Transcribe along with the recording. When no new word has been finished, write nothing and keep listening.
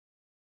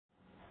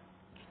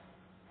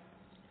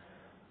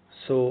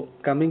So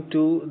coming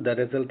to the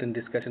result and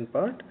discussion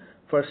part,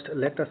 first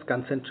let us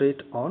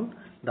concentrate on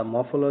the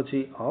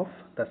morphology of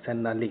the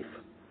Senna leaf.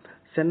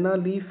 Senna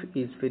leaf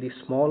is very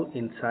small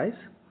in size.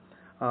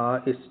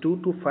 It's 2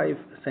 to 5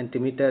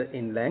 centimeter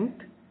in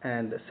length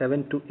and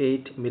 7 to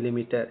 8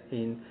 millimeter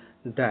in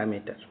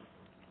diameter.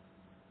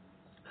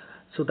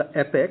 So the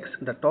apex,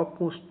 the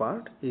topmost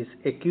part, is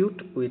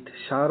acute with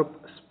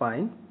sharp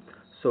spine.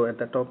 So at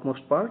the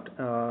topmost part,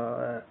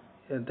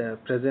 the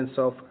presence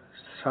of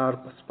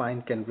sharp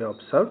spine can be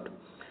observed.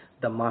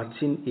 The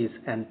margin is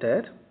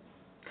entire,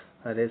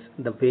 whereas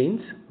the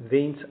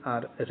veins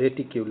are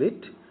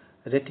reticulate.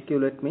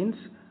 Reticulate means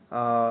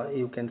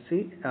you can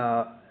see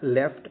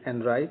left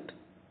and right,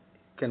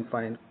 you can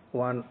find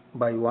one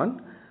by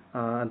one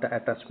the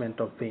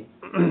attachment of vein.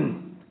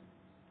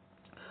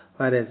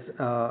 Whereas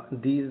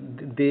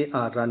they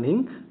are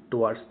running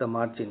towards the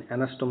margin,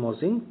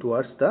 anastomosing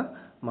towards the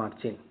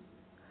margin.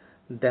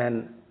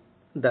 Then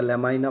the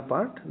lamina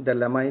part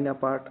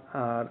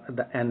are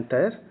the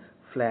entire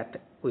flat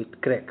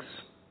with cracks.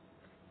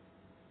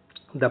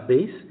 The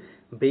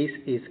base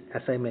is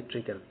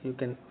asymmetrical. You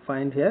can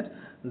find here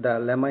the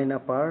lamina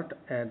part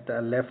at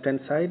the left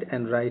hand side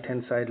and right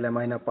hand side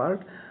lamina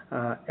part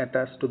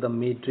attached to the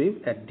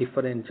midrib at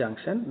different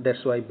junction.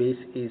 That's why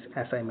base is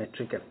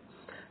asymmetrical.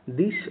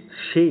 This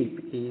shape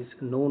is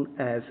known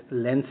as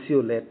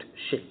lanceolate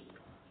shape.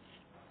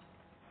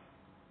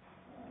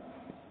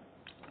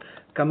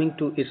 Coming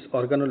to its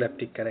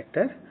organoleptic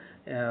character,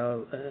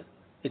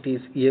 it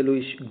is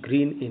yellowish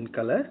green in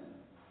color.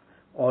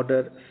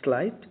 Order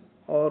slight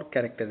or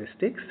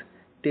characteristics.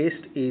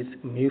 Taste is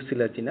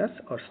mucilaginous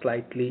or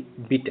slightly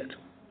bitter.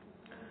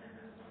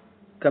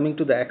 Coming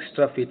to the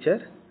extra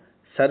feature,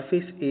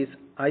 surface is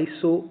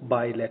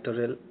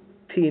isobilateral,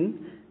 thin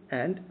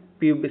and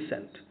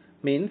pubescent.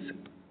 Means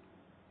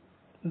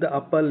the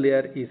upper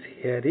layer is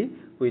hairy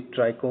with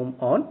trichome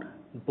on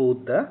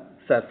both the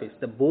surface.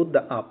 Both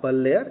the upper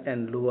layer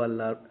and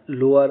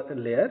lower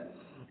layer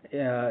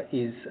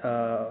is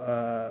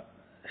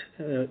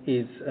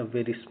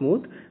very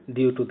smooth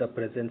due to the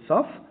presence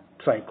of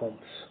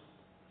trichomes.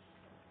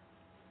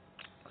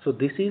 So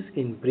this is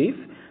in brief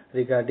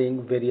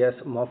regarding various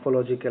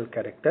morphological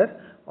character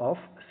of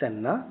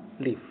Senna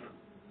leaf.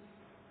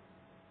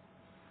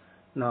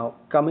 Now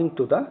coming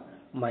to the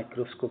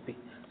microscopy.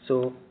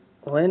 So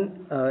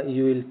when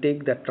you will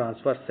take the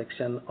transverse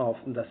section of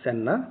the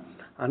Senna,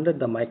 under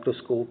the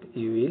microscope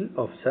you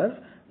will observe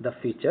the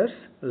features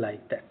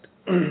like that.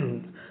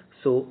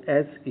 So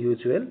as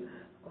usual,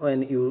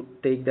 when you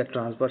take the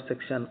transverse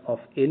section of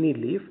any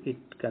leaf,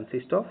 it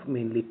consists of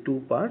mainly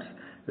two parts,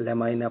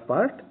 lamina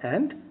part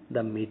and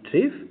the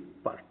midrib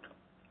part.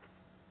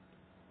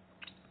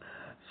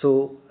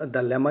 So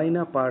the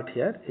lamina part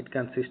here, it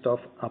consists of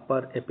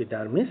upper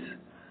epidermis,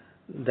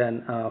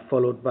 then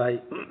followed by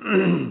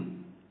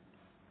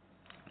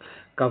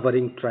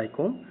covering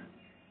trichome,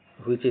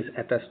 which is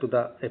attached to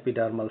the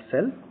epidermal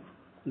cell.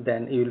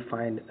 Then you will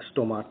find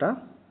stomata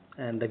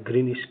and the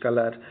greenish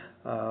color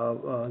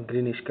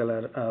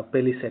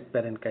palisade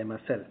parenchyma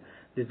cell.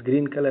 This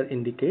green color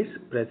indicates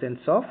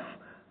presence of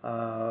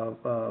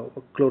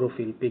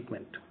chlorophyll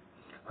pigment.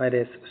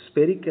 Whereas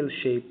spherical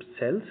shaped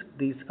cells,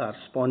 these are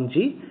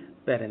spongy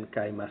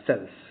parenchyma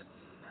cells.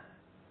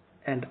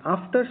 And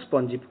after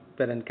spongy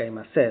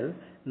parenchyma cell,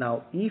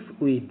 now if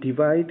we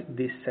divide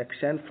this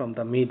section from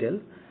the middle,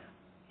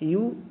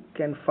 you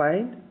can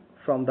find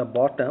from the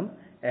bottom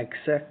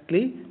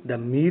exactly the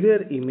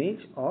mirror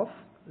image of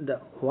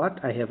what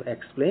I have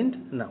explained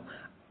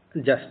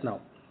just now.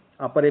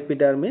 Upper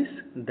epidermis,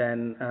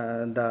 then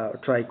the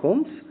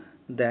trichomes,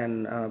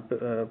 then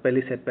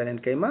palisade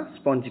parenchyma,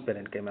 spongy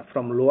parenchyma.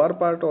 From lower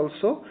part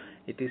also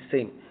it is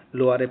same.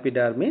 Lower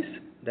epidermis,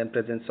 then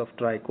presence of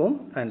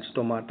trichome and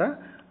stomata,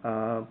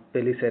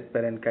 palisade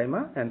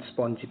parenchyma and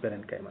spongy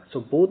parenchyma. So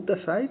both the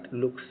side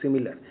look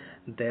similar.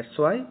 That's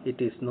why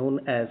it is known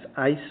as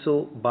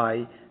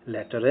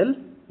isobilateral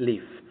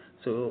leaf.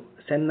 So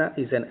Senna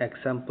is an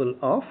example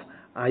of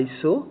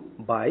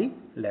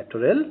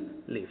isobilateral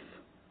leaf.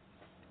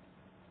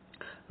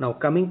 Now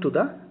coming to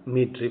the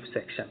midrib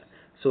section.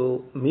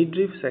 So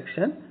midrib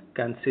section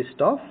consists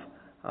of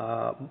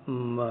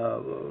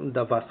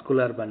the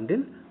vascular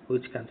bundle,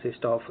 which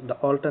consists of the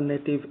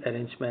alternative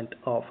arrangement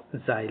of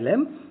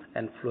xylem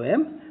and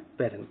phloem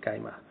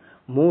parenchyma.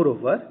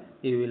 Moreover,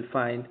 you will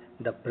find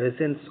the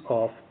presence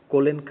of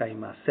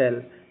collenchyma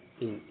cell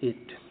in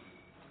it.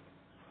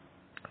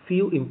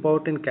 Few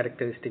important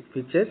characteristic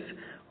features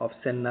of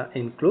Senna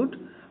include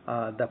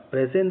the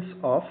presence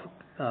of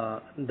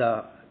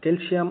the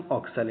calcium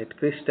oxalate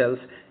crystals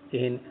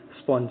in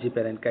spongy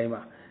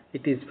parenchyma.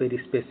 It is very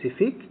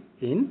specific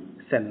in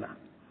Senna.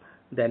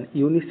 Then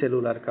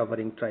unicellular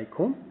covering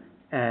trichome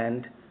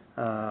and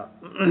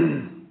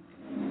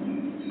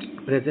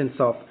presence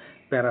of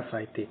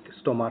parasitic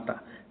stomata.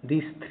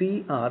 These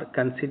three are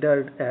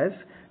considered as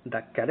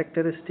the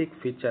characteristic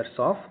features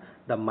of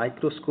the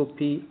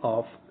microscopy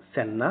of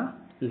Senna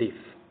leaf.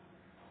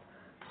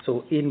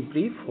 So in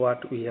brief,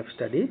 what we have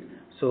studied,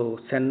 So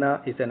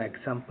Senna is an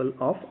example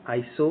of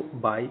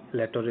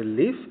isobilateral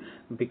leaf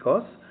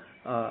because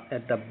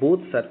at the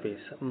both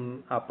surface,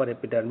 upper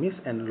epidermis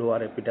and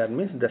lower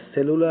epidermis, the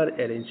cellular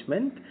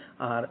arrangement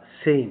are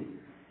same.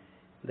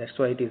 That's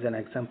why it is an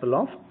example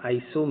of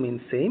iso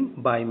means same,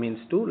 bi means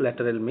two,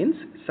 lateral means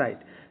side.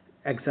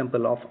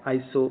 Example of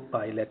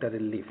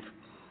isobilateral leaf.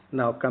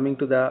 Now coming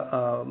to the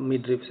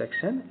midrib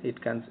section,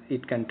 it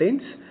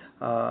contains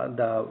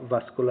the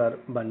vascular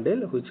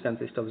bundle which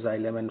consists of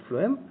xylem and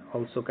phloem,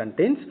 also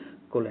contains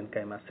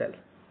collenchyma cell.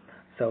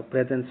 So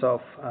presence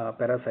of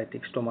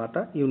parasitic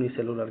stomata,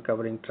 unicellular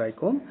covering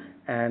trichome,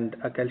 and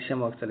a calcium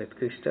oxalate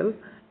crystal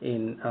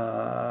in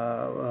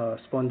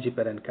spongy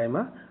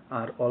parenchyma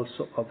are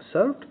also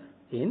observed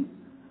in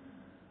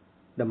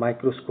the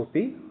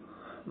microscopy,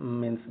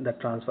 means the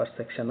transverse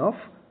section of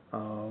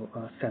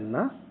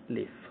Senna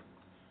leaf.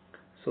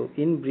 So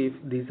in brief,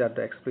 these are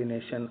the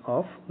explanation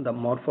of the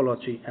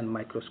morphology and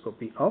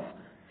microscopy of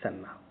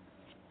Senna.